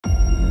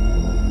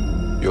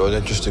You're an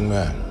interesting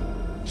man,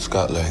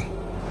 Scott Lang.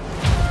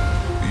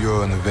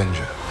 You're an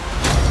Avenger.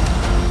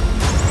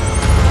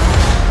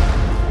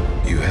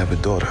 You have a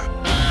daughter,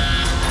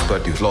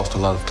 but you've lost a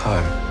lot of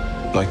time,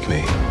 like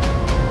me.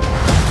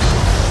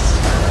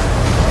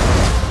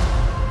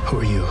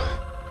 Who are you?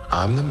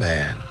 I'm the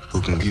man who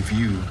can give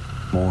you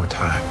more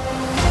time.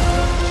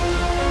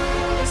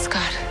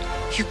 Scott,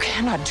 you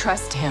cannot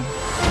trust him.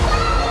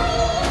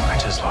 I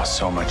just lost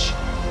so much.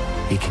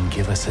 He can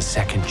give us a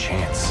second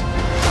chance.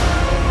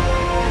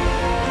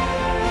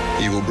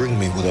 He will bring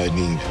me what I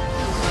need,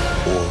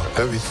 or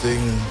everything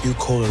you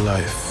call a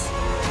life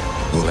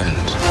will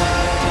end.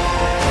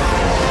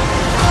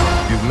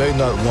 You may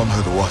not want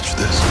her to watch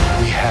this.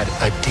 We had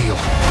a deal.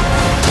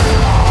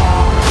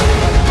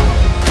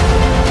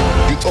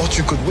 You thought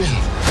you could win.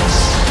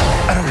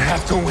 I don't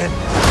have to win.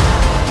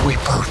 We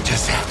both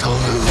just have to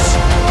lose.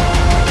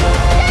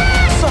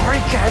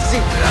 Sorry, Cassie.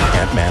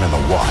 Ant-Man and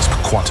the Wasp: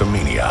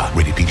 Quantumania.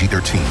 Rated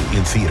PG-13.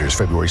 In theaters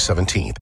February 17th.